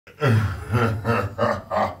What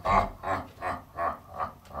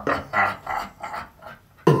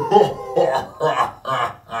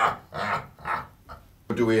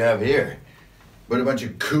do we have here? But a bunch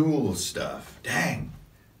of cool stuff. Dang,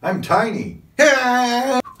 I'm tiny.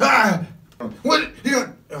 What?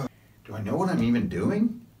 Do I know what I'm even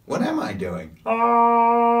doing? What am I doing? And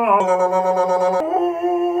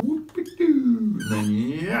then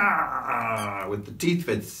yeah, with the teeth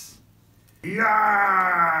fits.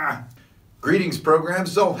 Yeah. Greetings, program.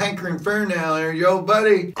 So hankering fair now, there, yo,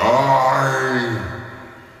 buddy.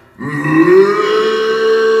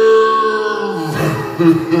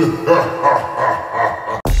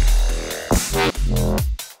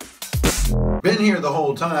 Been here the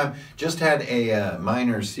whole time, just had a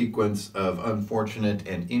minor sequence of unfortunate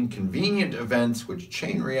and inconvenient events which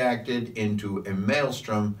chain reacted into a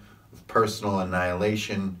maelstrom of personal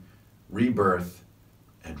annihilation, rebirth,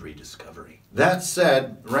 and rediscovery. That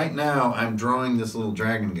said, right now I'm drawing this little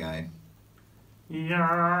dragon guy.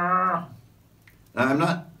 Yeah. Now, I'm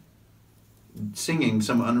not singing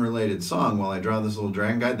some unrelated song while I draw this little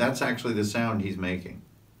dragon guy. That's actually the sound he's making.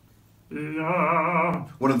 Yeah.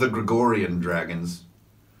 One of the Gregorian dragons,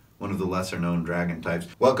 one of the lesser known dragon types.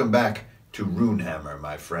 Welcome back to Runehammer,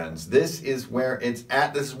 my friends. This is where it's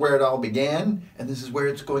at, this is where it all began, and this is where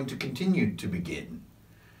it's going to continue to begin.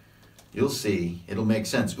 You'll see, it'll make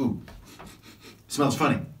sense. Ooh, smells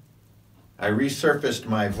funny. I resurfaced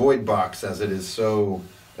my void box, as it is so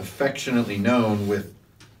affectionately known, with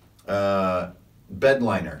bed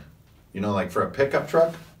liner, you know, like for a pickup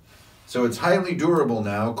truck. So it's highly durable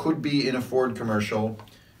now, could be in a Ford commercial,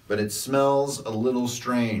 but it smells a little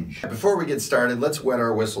strange. Before we get started, let's wet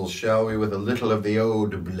our whistles, shall we, with a little of the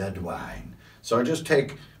old blood wine. So I just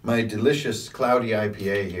take my delicious cloudy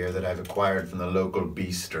IPA here that I've acquired from the local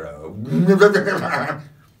bistro.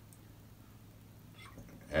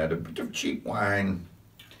 Add a bit of cheap wine.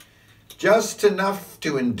 Just enough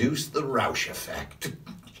to induce the Rausch effect.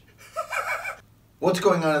 What's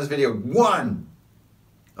going on in this video? 1,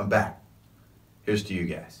 I'm back. Here's to you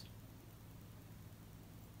guys.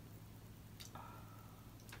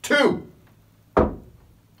 2,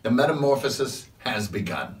 the metamorphosis has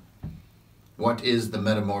begun. What is the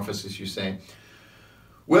metamorphosis, you say?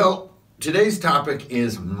 Well, today's topic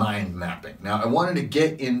is mind mapping. Now, I wanted to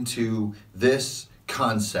get into this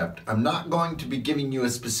concept. I'm not going to be giving you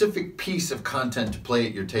a specific piece of content to play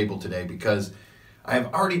at your table today because I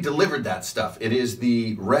have already delivered that stuff. It is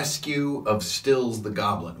the rescue of Stills the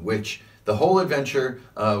Goblin, which the whole adventure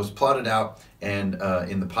was plotted out and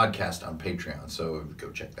in the podcast on Patreon, so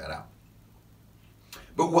go check that out.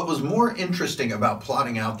 But what was more interesting about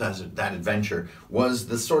plotting out that adventure was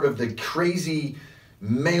the sort of the crazy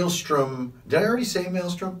maelstrom, did I already say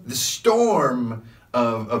maelstrom? The storm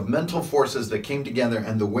of mental forces that came together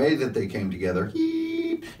and the way that they came together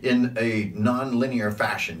in a non-linear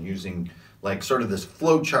fashion using like sort of this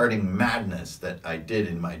flowcharting madness that I did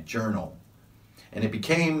in my journal. And it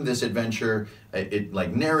became this adventure, it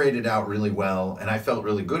like narrated out really well, and I felt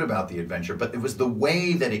really good about the adventure, but it was the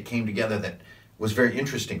way that it came together that was very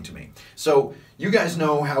interesting to me. So you guys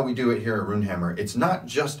know how we do it here at Runehammer. It's not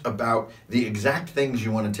just about the exact things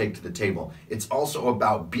you want to take to the table. It's also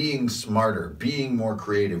about being smarter, being more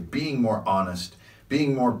creative, being more honest,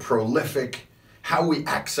 being more prolific, how we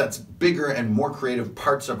access bigger and more creative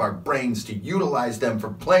parts of our brains to utilize them for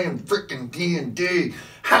playing frickin' D&D.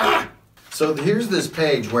 Ha! So here's this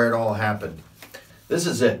page where it all happened. This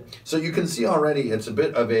is it. So you can see already it's a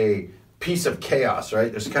bit of a piece of chaos,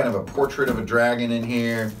 right? There's kind of a portrait of a dragon in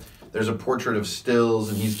here. There's a portrait of Stills,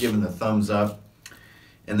 and he's giving the thumbs up.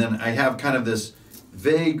 And then I have kind of this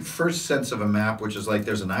vague first sense of a map, which is like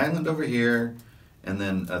there's an island over here, and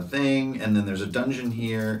then a thing, and then there's a dungeon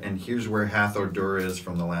here, and here's where Hathor Dur is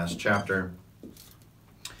from the last chapter.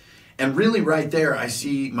 And really right there, I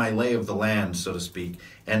see my lay of the land, so to speak,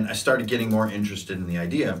 and I started getting more interested in the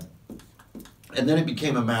idea. And then it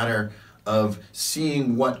became a matter of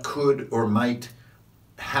seeing what could or might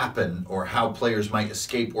happen or how players might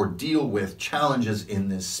escape or deal with challenges in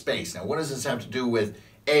this space. Now, what does this have to do with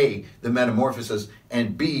A, the metamorphosis,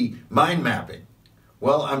 and B, mind mapping?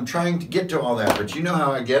 Well, I'm trying to get to all that, but you know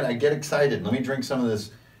how I get excited. Let me drink some of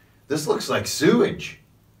this. This looks like sewage.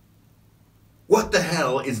 What the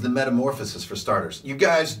hell is the metamorphosis, for starters? You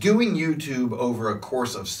guys, doing YouTube over a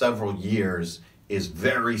course of several years is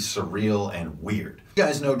very surreal and weird. You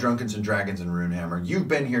guys know Dungeons and Dragons and Runehammer. You've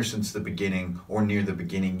been here since the beginning or near the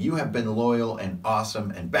beginning. You have been loyal and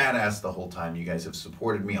awesome and badass the whole time. You guys have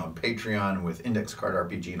supported me on Patreon with Index Card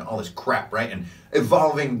RPG and all this crap, right? And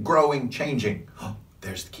evolving, growing, changing. Oh,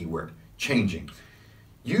 there's the key word, changing.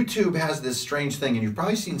 YouTube has this strange thing, and you've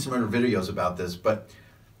probably seen some other videos about this, but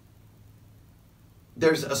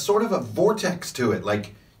there's a sort of a vortex to it,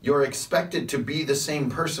 like you're expected to be the same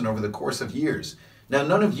person over the course of years. Now,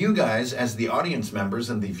 none of you guys, as the audience members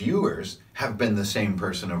and the viewers, have been the same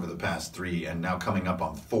person over the past 3 and now coming up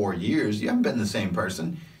on 4 years. You haven't been the same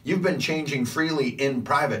person. You've been changing freely in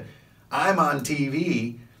private. I'm on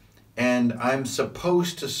TV, and I'm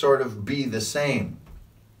supposed to sort of be the same.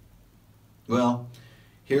 Well,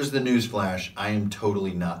 here's the news flash. I am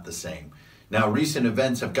totally not the same. Now, recent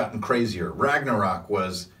events have gotten crazier. Ragnarok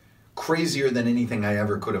was crazier than anything I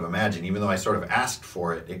ever could have imagined. Even though I sort of asked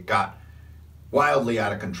for it, it got wildly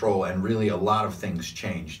out of control, and really a lot of things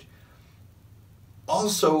changed.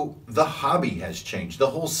 Also, the hobby has changed. The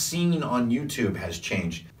whole scene on YouTube has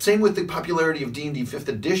changed. Same with the popularity of D&D 5th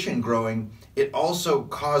edition growing. It also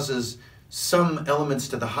causes some elements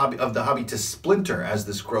to the hobby to splinter as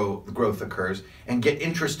this growth occurs and get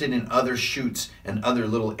interested in other shoots and other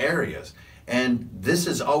little areas. And this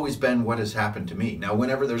has always been what has happened to me. Now,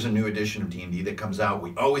 whenever there's a new edition of D&D that comes out,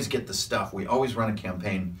 we always get the stuff. We always run a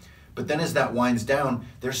campaign. But then as that winds down,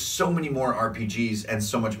 there's so many more RPGs and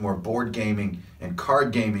so much more board gaming and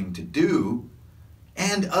card gaming to do,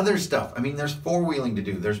 and other stuff. I mean, there's four-wheeling to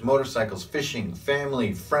do. There's motorcycles, fishing,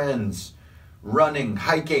 family, friends, running,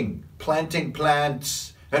 hiking, planting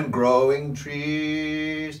plants, and growing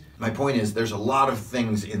trees. My point is, there's a lot of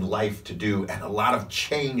things in life to do and a lot of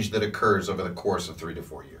change that occurs over the course of 3 to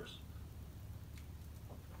 4 years.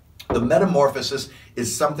 The metamorphosis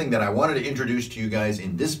is something that I wanted to introduce to you guys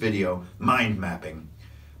in this video, mind mapping.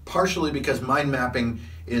 Partially because mind mapping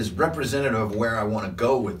is representative of where I want to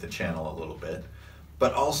go with the channel a little bit,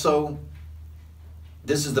 but also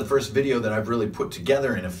this is the first video that I've really put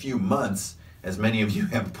together in a few months, as many of you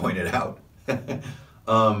have pointed out.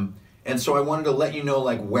 And so I wanted to let you know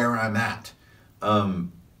like where I'm at.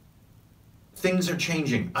 Things are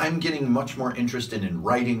changing. I'm getting much more interested in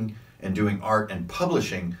writing and doing art and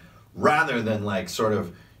publishing, rather than like sort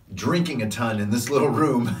of drinking a ton in this little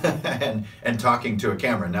room and talking to a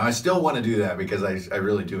camera. Now, I still want to do that because I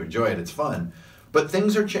really do enjoy it. It's fun. But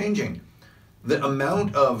things are changing. The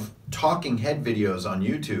amount of talking head videos on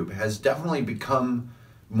YouTube has definitely become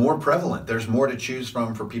more prevalent. There's more to choose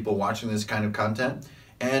from for people watching this kind of content.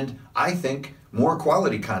 And I think more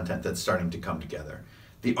quality content that's starting to come together.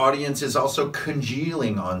 The audience is also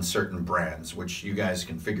congealing on certain brands, which you guys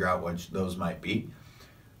can figure out what those might be.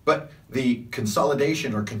 But the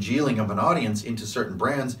consolidation or congealing of an audience into certain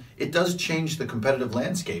brands, it does change the competitive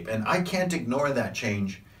landscape. And I can't ignore that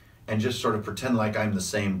change and just sort of pretend like I'm the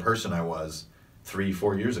same person I was 3,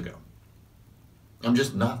 4 years ago. I'm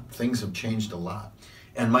just not. Things have changed a lot.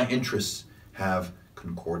 And my interests have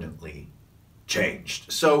concordantly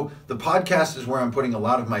changed. So the podcast is where I'm putting a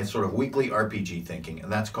lot of my sort of weekly RPG thinking,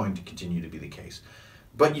 and that's going to continue to be the case.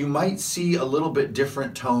 But you might see a little bit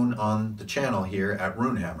different tone on the channel here at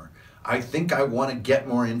Runehammer. I think I want to get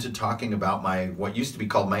more into talking about what used to be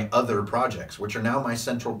called my other projects, which are now my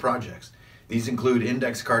central projects. These include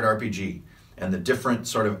Index Card RPG and the different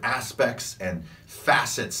sort of aspects and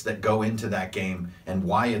facets that go into that game and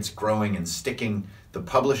why it's growing and sticking, the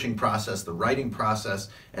publishing process, the writing process,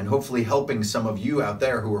 and hopefully helping some of you out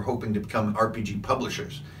there who are hoping to become RPG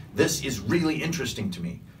publishers. This is really interesting to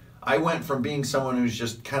me. I went from being someone who's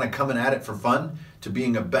just kind of coming at it for fun to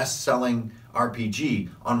being a best-selling RPG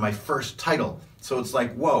on my first title. So it's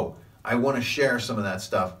like, whoa, I want to share some of that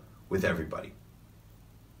stuff with everybody.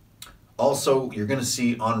 Also, you're going to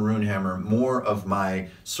see on Runehammer more of my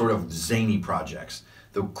sort of zany projects.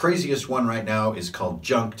 The craziest one right now is called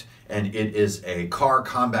Junked, and it is a car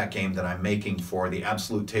combat game that I'm making for the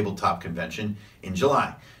Absolute Tabletop Convention in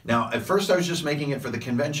July. Now, at first I was just making it for the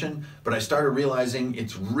convention, but I started realizing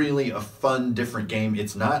it's really a fun, different game.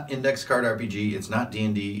 It's not Index Card RPG, it's not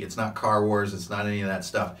D&D, it's not Car Wars, it's not any of that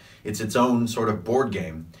stuff. It's its own sort of board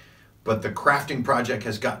game. But the crafting project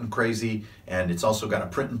has gotten crazy, and it's also got a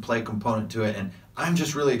print and play component to it, and I'm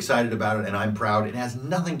just really excited about it, and I'm proud. It has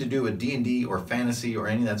nothing to do with D&D or fantasy or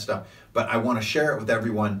any of that stuff, but I want to share it with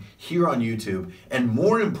everyone here on YouTube, and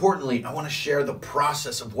more importantly, I want to share the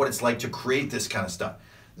process of what it's like to create this kind of stuff.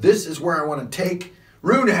 This is where I want to take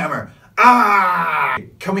Runehammer.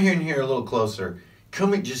 Come in here a little closer.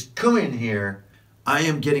 Just come in here. I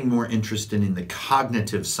am getting more interested in the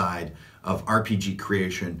cognitive side of RPG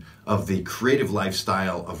creation, of the creative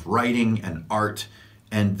lifestyle, of writing and art,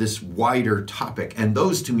 and this wider topic. And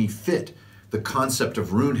those to me fit the concept of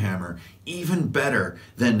Runehammer even better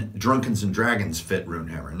than Drunkards and Dragons fit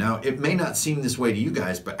Runehammer. Now, it may not seem this way to you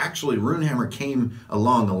guys, but actually Runehammer came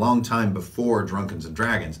along a long time before Drunkards and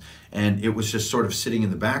Dragons, and it was just sort of sitting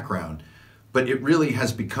in the background. but it really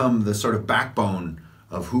has become the sort of backbone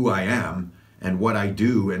of who I am and what I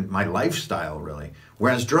do and my lifestyle, really.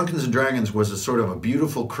 Whereas Drunkards and Dragons was a sort of a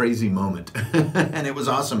beautiful, crazy moment. And it was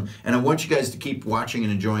awesome. And I want you guys to keep watching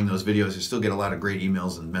and enjoying those videos. I still get a lot of great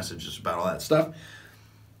emails and messages about all that stuff.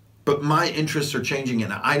 But my interests are changing,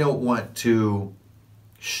 and I don't want to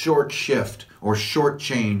short shift or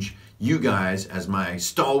shortchange you guys as my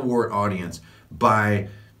stalwart audience by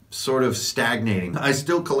sort of stagnating. I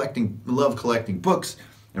still love collecting books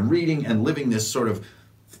and reading and living this sort of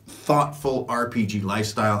thoughtful RPG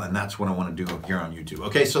lifestyle, and that's what I want to do here on YouTube.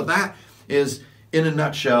 Okay, so that is, in a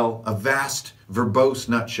nutshell, a vast, verbose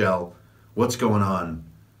nutshell, what's going on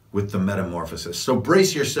with the metamorphosis. So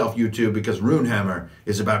brace yourself, YouTube, because Runehammer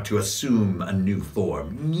is about to assume a new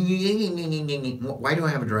form. Why do I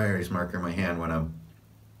have a dry erase marker in my hand when I'm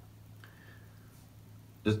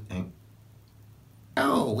just...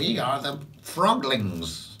 Oh, we are the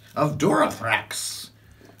froglings of Durathrax,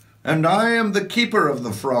 and I am the keeper of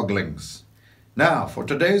the froglings. Now, for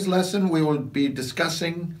today's lesson, we will be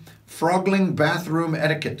discussing frogling bathroom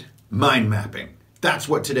etiquette. Mind mapping. That's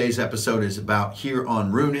what today's episode is about here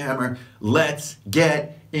on Runehammer. Let's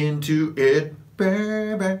get into it,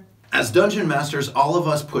 baby. As dungeon masters, all of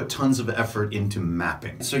us put tons of effort into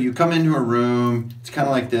mapping. So you come into a room, it's kind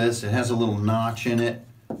of like this. It has a little notch in it.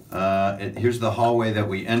 Here's the hallway that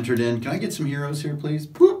we entered in. Can I get some heroes here, please?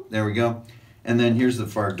 Whoop, there we go. And then here's the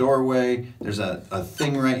far doorway. There's a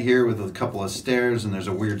thing right here with a couple of stairs, and there's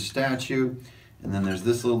a weird statue. And then there's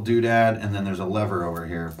this little doodad, and then there's a lever over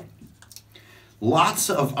here. Lots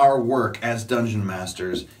of our work as dungeon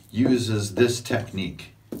masters uses this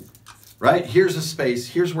technique, right? Here's a space,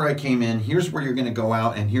 here's where I came in, here's where you're gonna go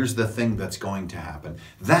out, and here's the thing that's going to happen.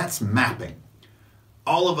 That's mapping.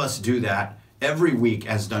 All of us do that every week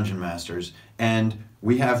as dungeon masters, and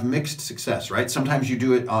we have mixed success, right? Sometimes you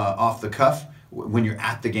do it off the cuff when you're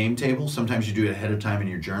at the game table. Sometimes you do it ahead of time in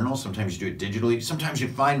your journal. Sometimes you do it digitally. Sometimes you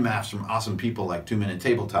find maps from awesome people like 2 Minute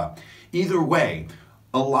Tabletop. Either way,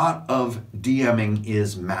 a lot of DMing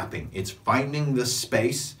is mapping. It's finding the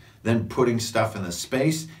space, then putting stuff in the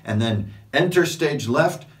space, and then enter stage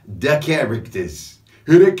left, the characters.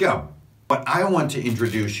 Here they come. What I want to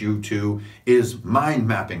introduce you to is mind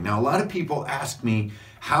mapping. Now, a lot of people ask me,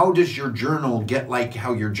 how does your journal get like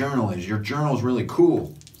how your journal is? Your journal is really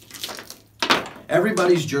cool.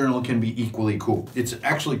 Everybody's journal can be equally cool. It's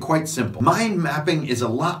actually quite simple. Mind mapping is a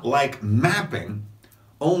lot like mapping,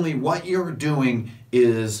 only what you're doing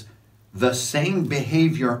is the same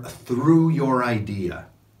behavior through your idea.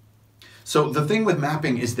 So the thing with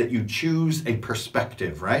mapping is that you choose a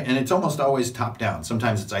perspective, right? And it's almost always top down.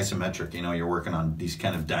 Sometimes it's isometric, you know, you're working on these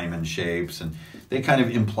kind of diamond shapes and they kind of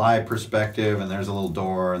imply perspective, and there's a little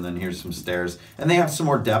door and then here's some stairs. And they have some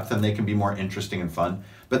more depth and they can be more interesting and fun,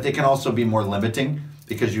 but they can also be more limiting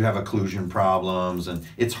because you have occlusion problems and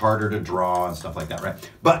it's harder to draw and stuff like that, right?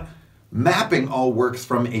 But mapping all works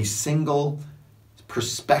from a single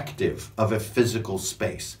perspective of a physical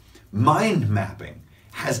space. Mind mapping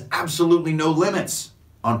has absolutely no limits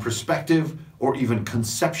on perspective or even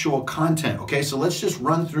conceptual content. Okay, so let's just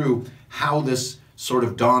run through how this sort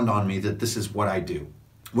of dawned on me that this is what I do.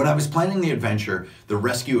 When I was planning the adventure, The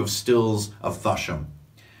Rescue of Stills of Thusham,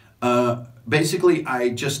 basically I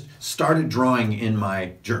just started drawing in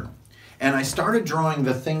my journal. And I started drawing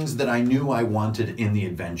the things that I knew I wanted in the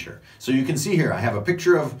adventure. So you can see here, I have a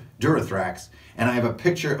picture of Durathrax, and I have a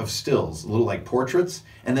picture of stills, a little like portraits,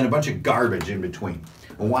 and then a bunch of garbage in between.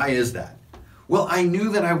 Well, why is that? Well, I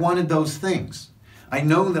knew that I wanted those things. I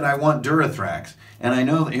know that I want Durathrax, and I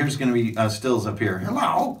know that here's going to be stills up here.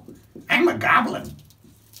 Hello, I'm a goblin.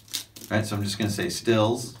 Right, so I'm just going to say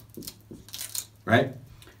stills, right?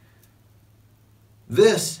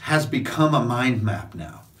 This has become a mind map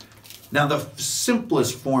now. Now, the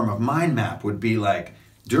simplest form of mind map would be like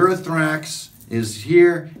Durathrax is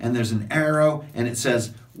here, and there's an arrow, and it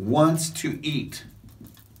says, wants to eat.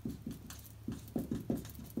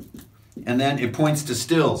 And then it points to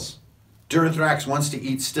stills. Durathrax wants to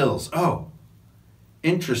eat stills. Oh,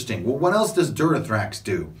 interesting. Well, what else does Durathrax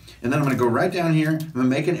do? And then I'm going to go right down here, I'm going to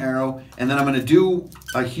make an arrow, and then I'm going to do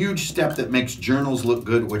a huge step that makes journals look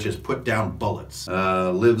good, which is put down bullets.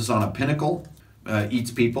 Lives on a pinnacle,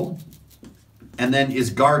 eats people, and then is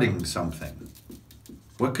guarding something.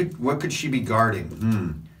 What could she be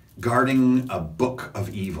guarding? Guarding a book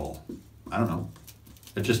of evil. I don't know.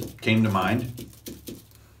 It just came to mind.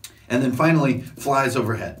 And then finally, flies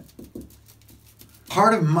overhead.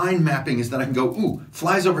 Part of mind mapping is that I can go, ooh,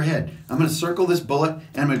 flies overhead. I'm going to circle this bullet,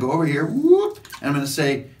 and I'm going to go over here, whoop, and I'm going to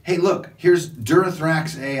say, hey, look, here's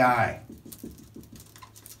Durathrax AI.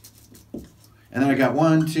 And then I got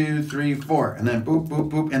 1, 2, 3, 4. And then boop, boop,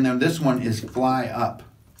 boop. And then this one is fly up.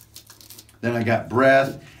 Then I got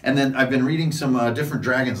breath. And then I've been reading some different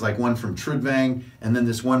dragons, like one from Trudvang, and then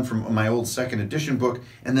this one from my old 2nd edition book.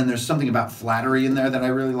 And then there's something about flattery in there that I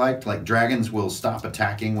really liked. Like dragons will stop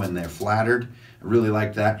attacking when they're flattered. I really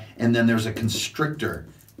liked that. And then there's a constrictor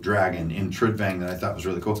dragon in Trudvang that I thought was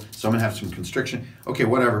really cool. So I'm gonna have some constriction. Okay,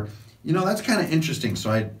 whatever. You know, that's kind of interesting. So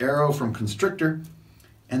I arrow from constrictor,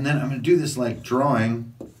 and then I'm gonna do this like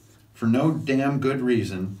drawing for no damn good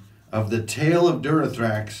reason of the tail of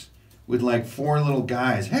Durathrax with like 4 little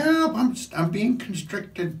guys. Help, I'm being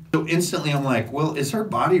constricted. So instantly I'm like, well, is her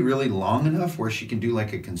body really long enough where she can do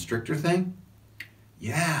like a constrictor thing?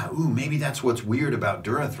 Yeah, ooh, maybe that's what's weird about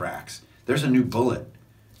Durathrax. There's a new bullet,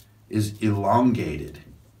 is elongated.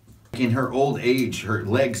 In her old age, her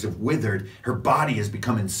legs have withered, her body has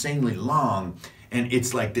become insanely long, and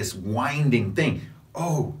it's like this winding thing.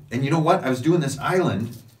 Oh, and you know what? I was doing this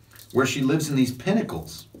island where she lives in these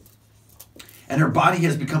pinnacles. And her body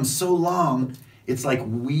has become so long, it's like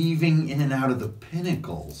weaving in and out of the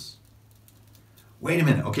pinnacles. Wait a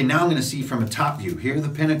minute. Okay, now I'm going to see from a top view. Here are the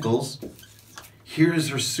pinnacles. Here's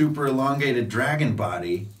her super elongated dragon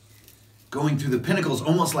body going through the pinnacles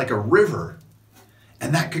almost like a river.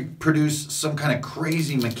 And that could produce some kind of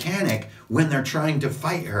crazy mechanic when they're trying to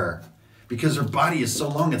fight her. Because her body is so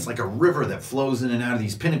long, it's like a river that flows in and out of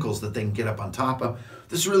these pinnacles that they can get up on top of.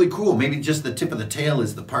 This is really cool. Maybe just the tip of the tail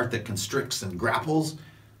is the part that constricts and grapples.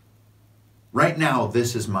 Right now,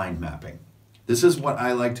 this is mind mapping. This is what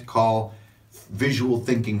I like to call visual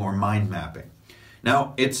thinking or mind mapping.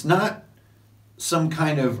 Now, it's not some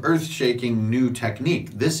kind of earth-shaking new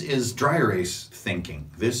technique. This is dry erase thinking.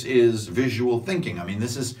 This is visual thinking. I mean,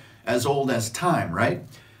 this is as old as time, right?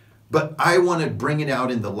 But I want to bring it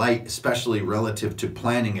out in the light, especially relative to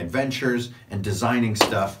planning adventures and designing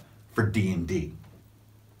stuff for D&D.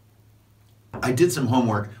 I did some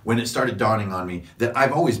homework when it started dawning on me that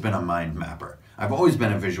I've always been a mind mapper. I've always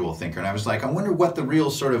been a visual thinker, and I was like, I wonder what the real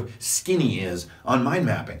sort of skinny is on mind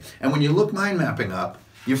mapping. And when you look mind mapping up,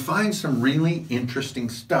 you find some really interesting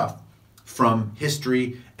stuff from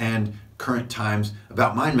history and current times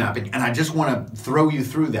about mind mapping, and I just want to throw you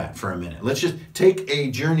through that for a minute. Let's just take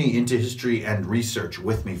a journey into history and research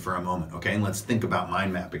with me for a moment, okay? And let's think about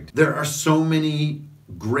mind mapping. There are so many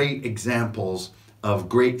great examples of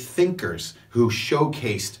great thinkers who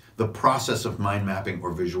showcased the process of mind mapping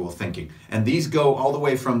or visual thinking. And these go all the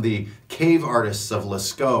way from the cave artists of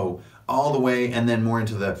Lascaux all the way, and then more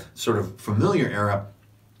into the sort of familiar era.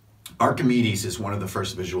 Archimedes is one of the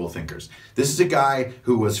first visual thinkers. This is a guy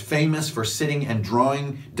who was famous for sitting and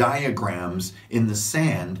drawing diagrams in the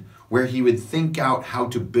sand where he would think out how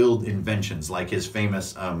to build inventions, like his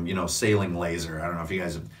famous, sailing laser. I don't know if you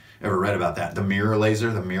guys have ever read about that. The mirror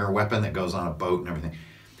laser, the mirror weapon that goes on a boat and everything.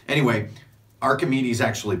 Anyway, Archimedes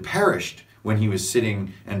actually perished when he was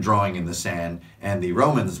sitting and drawing in the sand, and the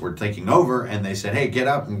Romans were taking over, and they said, hey, get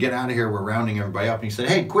up and get out of here, we're rounding everybody up. And he said,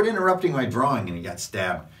 hey, quit interrupting my drawing, and he got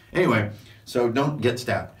stabbed. Anyway, so don't get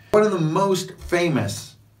stabbed. One of the most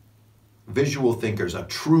famous visual thinkers, a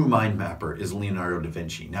true mind mapper, is Leonardo da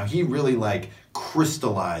Vinci. Now, he really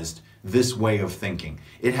crystallized this way of thinking.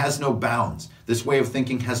 It has no bounds. This way of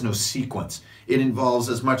thinking has no sequence. It involves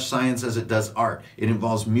as much science as it does art. It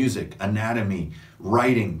involves music, anatomy,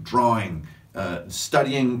 writing, drawing,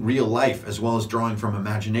 studying real life, as well as drawing from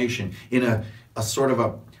imagination in a sort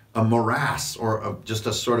of a morass, or just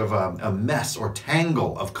a sort of a mess or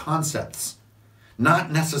tangle of concepts.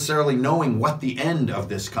 Not necessarily knowing what the end of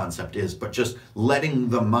this concept is, but just letting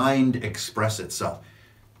the mind express itself.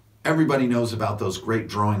 Everybody knows about those great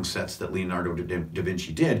drawing sets that Leonardo da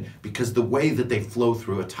Vinci did, because the way that they flow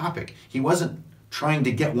through a topic. He wasn't trying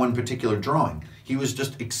to get one particular drawing. He was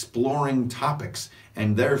just exploring topics,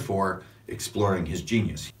 and therefore exploring his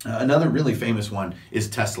genius. Another really famous one is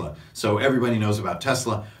Tesla. So everybody knows about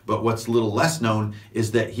Tesla, but what's a little less known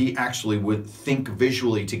is that he actually would think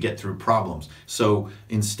visually to get through problems. So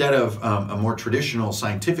instead of a more traditional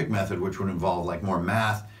scientific method, which would involve more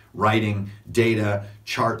math, writing, data,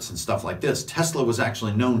 charts, and stuff like this, Tesla was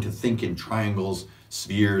actually known to think in triangles,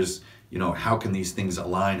 spheres, how can these things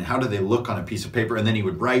align? How do they look on a piece of paper? And then he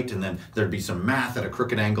would write, and then there'd be some math at a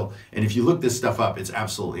crooked angle. And if you look this stuff up, it's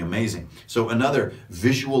absolutely amazing. So another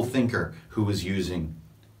visual thinker who was using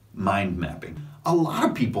mind mapping. A lot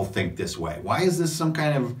of people think this way. Why is this some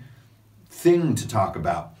kind of thing to talk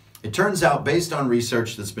about? It turns out, based on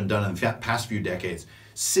research that's been done in the past few decades,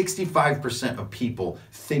 65% of people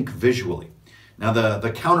think visually. Now,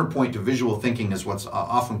 the counterpoint to visual thinking is what's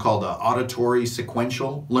often called auditory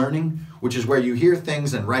sequential learning, which is where you hear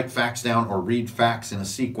things and write facts down or read facts in a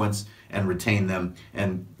sequence, and retain them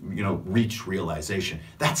and, you know, reach realization.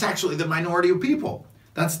 That's actually the minority of people.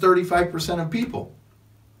 That's 35% of people.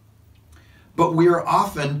 But we are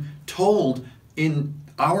often told in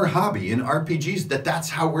our hobby, in RPGs, that that's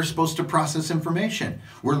how we're supposed to process information.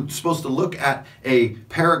 We're supposed to look at a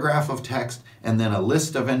paragraph of text and then a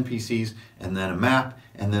list of NPCs and then a map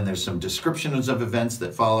and then there's some descriptions of events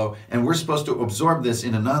that follow, and we're supposed to absorb this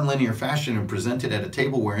in a nonlinear fashion and present it at a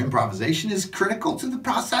table where improvisation is critical to the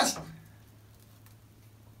process.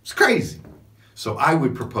 It's crazy. So I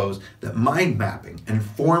would propose that mind mapping and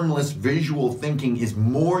formless visual thinking is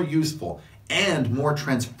more useful and more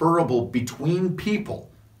transferable between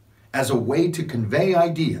people as a way to convey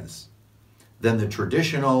ideas than the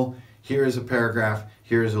traditional, here is a paragraph,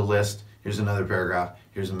 here is a list, here's another paragraph,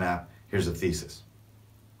 here's a map, here's a thesis.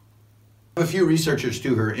 A few researchers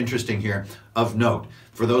too who are interesting here of note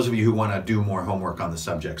for those of you who want to do more homework on the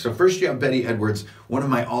subject. So first you have Betty Edwards, one of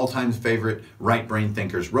my all-time favorite right brain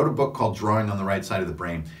thinkers, wrote a book called Drawing on the Right Side of the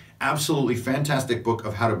Brain. Absolutely fantastic book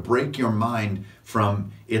of how to break your mind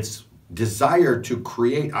from its desire to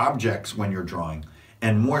create objects when you're drawing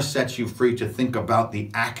and more sets you free to think about the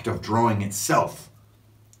act of drawing itself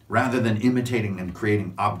rather than imitating and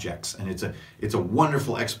creating objects. And it's a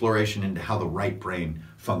wonderful exploration into how the right brain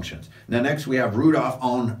functions. Now next we have Rudolf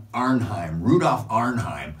Arnheim,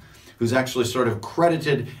 who's actually sort of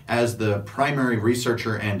credited as the primary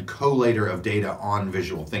researcher and collator of data on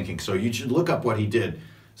visual thinking. So you should look up what he did.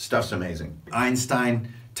 Stuff's amazing.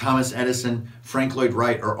 Einstein, Thomas Edison, Frank Lloyd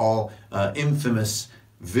Wright are all infamous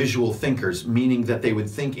visual thinkers, meaning that they would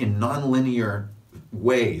think in nonlinear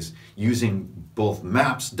ways using both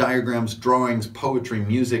maps, diagrams, drawings, poetry,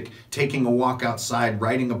 music, taking a walk outside,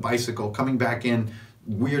 riding a bicycle, coming back in,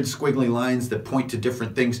 weird squiggly lines that point to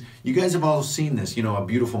different things. You guys have all seen this, you know, A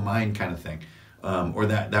Beautiful Mind kind of thing. Or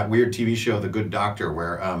that weird TV show, The Good Doctor,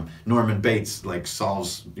 where Norman Bates like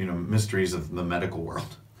solves, you know, mysteries of the medical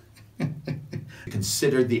world.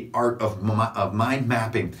 Consider the art of mind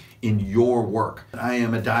mapping in your work. I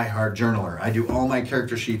am a die-hard journaler. I do all my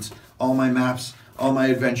character sheets, all my maps, all my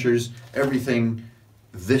adventures, everything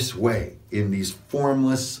this way in these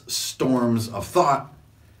formless storms of thought.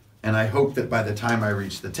 And I hope that by the time I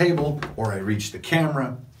reach the table or I reach the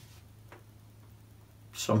camera,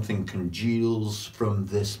 something congeals from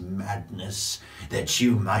this madness that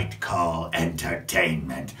you might call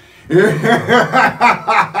entertainment.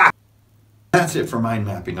 That's it for mind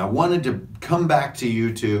mapping. I wanted to come back to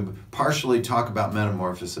YouTube, partially talk about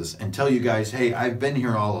metamorphosis, and tell you guys, hey, I've been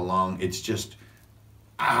here all along. It's just,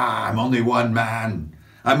 I'm only one man.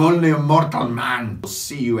 I'm only a mortal man. We'll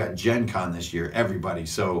see you at Gen Con this year, everybody.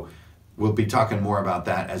 So we'll be talking more about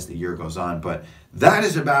that as the year goes on. But that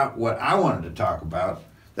is about what I wanted to talk about.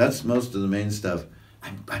 That's most of the main stuff.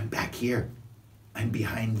 I'm back here. I'm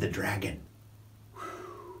behind the dragon.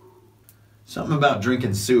 Something about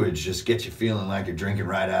drinking sewage just gets you feeling like you're drinking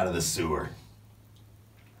right out of the sewer.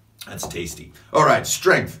 That's tasty. All right,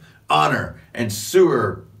 strength, honor, and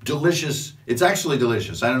sewer. Delicious. It's actually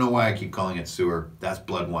delicious. I don't know why I keep calling it sewer. That's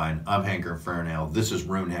blood wine. I'm Hanker Fernale. This is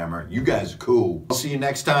Runehammer. You guys are cool. I'll see you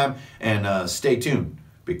next time, and stay tuned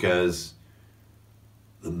because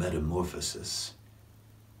the metamorphosis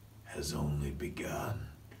has only begun.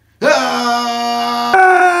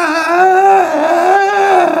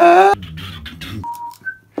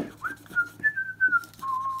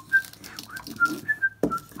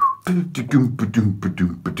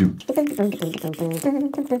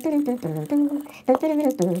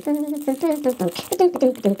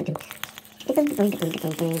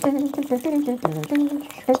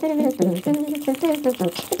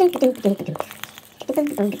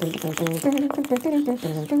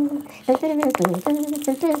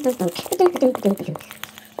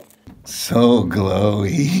 So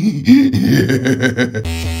glowy.